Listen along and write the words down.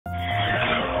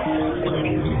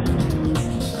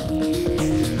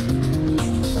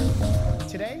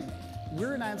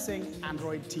commencing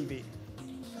Android TV.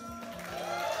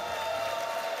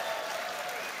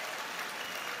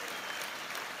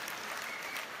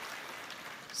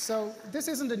 So this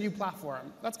isn't a new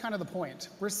platform. That's kind of the point.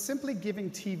 We're simply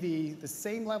giving TV the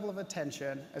same level of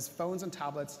attention as phones and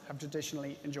tablets have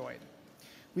traditionally enjoyed.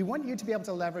 We want you to be able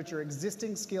to leverage your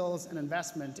existing skills and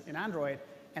investment in Android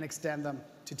and extend them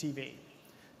to TV.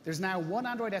 There's now one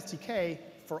Android SDK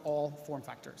for all form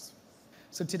factors.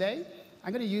 So today,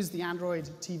 I'm going to use the Android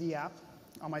TV app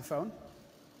on my phone.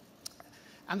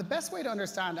 And the best way to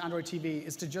understand Android TV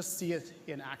is to just see it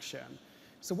in action.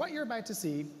 So what you're about to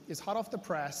see is hot off the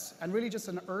press and really just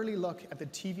an early look at the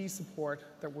TV support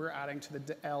that we're adding to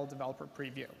the L developer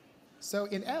preview. So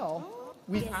in L,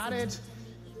 we've added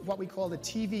what we call the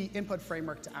TV input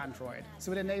framework to Android.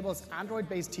 So it enables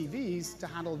Android-based TVs to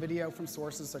handle video from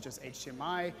sources such as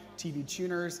HDMI, TV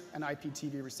tuners, and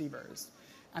IPTV receivers.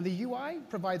 And the UI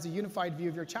provides a unified view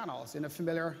of your channels in a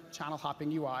familiar channel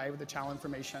hopping UI with the channel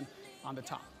information on the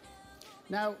top.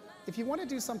 Now, if you want to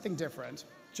do something different,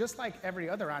 just like every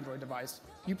other Android device,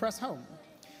 you press Home.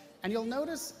 And you'll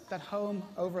notice that Home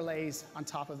overlays on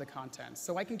top of the content,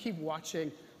 so I can keep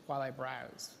watching while I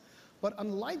browse. But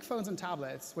unlike phones and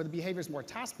tablets, where the behavior is more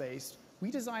task-based, we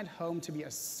designed Home to be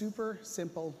a super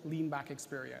simple lean-back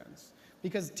experience.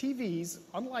 Because TVs,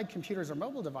 unlike computers or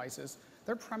mobile devices,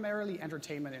 they're primarily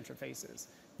entertainment interfaces.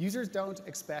 Users don't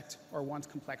expect or want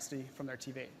complexity from their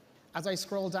TV. As I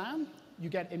scroll down, you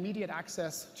get immediate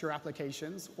access to your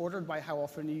applications, ordered by how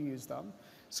often you use them.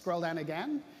 Scroll down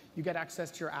again, you get access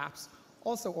to your apps,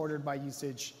 also ordered by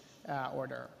usage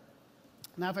order.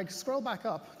 Now, if I scroll back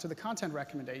up to the content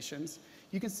recommendations,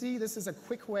 you can see this is a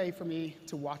quick way for me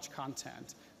to watch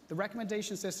content. The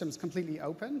recommendation system is completely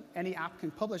open. Any app can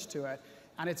publish to it,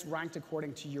 and it's ranked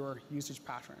according to your usage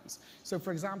patterns. So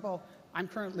for example, I'm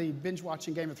currently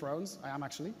binge-watching Game of Thrones. I am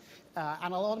actually.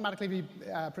 And I'll automatically be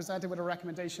presented with a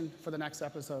recommendation for the next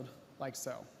episode, like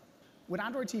so. With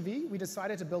Android TV, we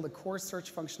decided to build a core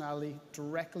search functionality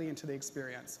directly into the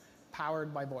experience,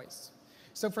 powered by voice.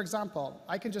 So for example,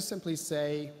 I can just simply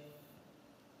say,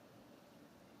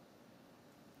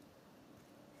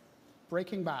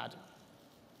 Breaking Bad.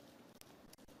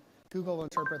 Google will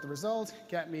interpret the result,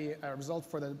 get me a result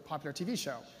for the popular TV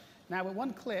show. Now, with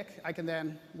one click, I can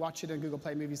then watch it in Google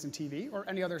Play Movies and TV or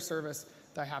any other service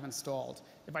that I have installed.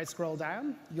 If I scroll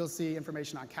down, you'll see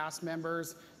information on cast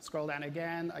members. Scroll down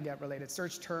again, I get related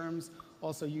search terms,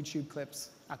 also YouTube clips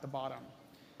at the bottom.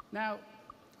 Now,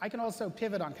 I can also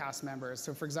pivot on cast members.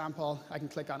 So for example, I can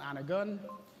click on Anna Gunn.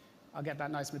 I'll get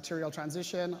that nice material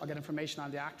transition. I'll get information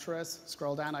on the actress.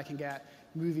 Scroll down, I can get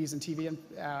movies and TV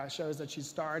shows that she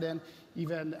starred in,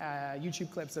 even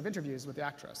YouTube clips of interviews with the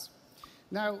actress.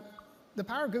 Now, the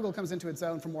power of Google comes into its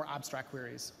own for more abstract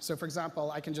queries. So for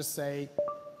example, I can just say,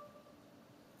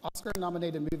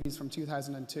 Oscar-nominated movies from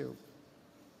 2002.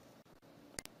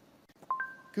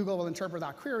 Google will interpret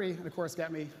that query and, of course,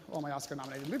 get me all my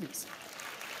Oscar-nominated movies.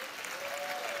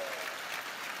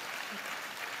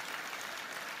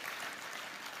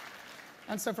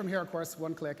 And so from here, of course,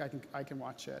 one click, I can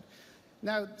watch it.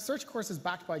 Now, search, of course, is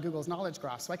backed by Google's knowledge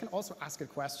graph, so I can also ask it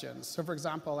questions. So for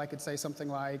example, I could say something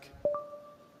like,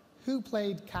 who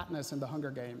played Katniss in the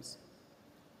Hunger Games?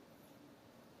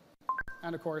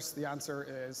 And of course, the answer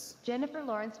is Jennifer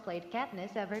Lawrence played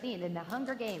Katniss Everdeen in the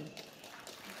Hunger Games.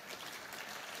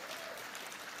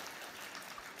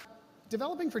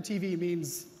 Developing for TV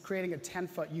means creating a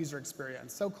 10-foot user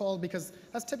experience, so-called because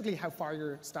that's typically how far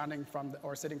you're standing from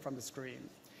or sitting from the screen.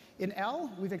 In L,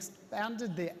 we've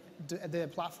expanded the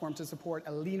platform to support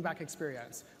a lean-back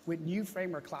experience with new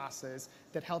framework classes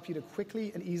that help you to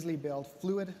quickly and easily build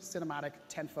fluid, cinematic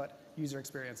 10-foot user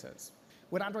experiences.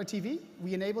 With Android TV,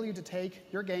 we enable you to take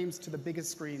your games to the biggest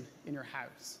screen in your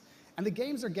house. And the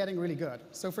games are getting really good.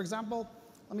 So for example,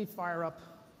 let me fire up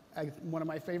one of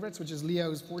my favorites, which is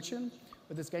Leo's Fortune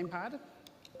with this gamepad.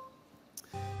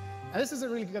 And this is a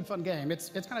really good, fun game. It's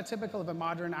kind of typical of a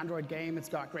modern Android game. It's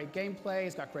got great gameplay,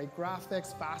 it's got great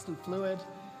graphics, fast and fluid.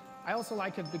 I also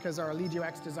like it because our lead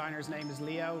UX designer's name is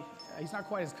Leo. He's not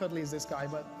quite as cuddly as this guy,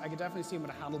 but I could definitely see him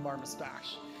with a handlebar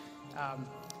mustache.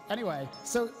 Anyway,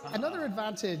 so another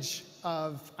advantage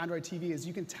of Android TV is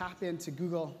you can tap into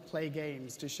Google Play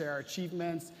games to share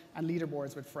achievements and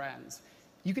leaderboards with friends.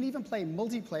 You can even play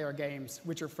multiplayer games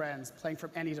with your friends, playing from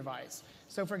any device.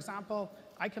 So for example,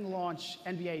 I can launch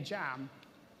NBA Jam,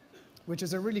 which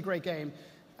is a really great game,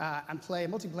 and play a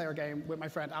multiplayer game with my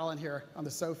friend Alan here on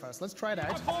the sofa. So let's try it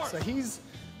out. So he's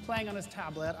playing on his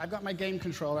tablet. I've got my game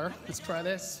controller. Let's try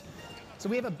this. So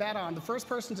we have a bet on. The first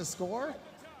person to score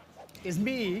is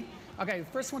me, Okay,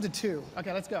 first one to 2.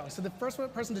 Okay, let's go. So the first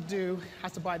person to do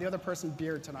has to buy the other person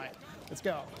beer tonight. Let's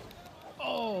go.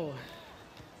 Oh,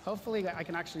 hopefully I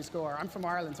can actually score. I'm from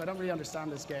Ireland, so I don't really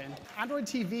understand this game. Android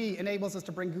TV enables us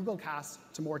to bring Google Cast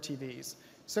to more TVs.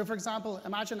 So for example,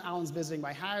 imagine Alan's visiting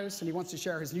my house and he wants to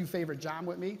share his new favorite jam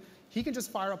with me. He can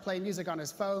just fire up play music on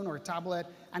his phone or tablet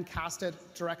and cast it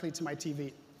directly to my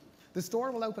TV. The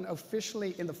store will open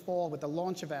officially in the fall with the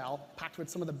launch of L, packed with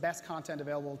some of the best content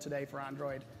available today for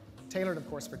Android, tailored, of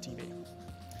course, for TV.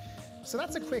 So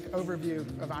that's a quick overview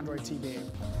of Android TV.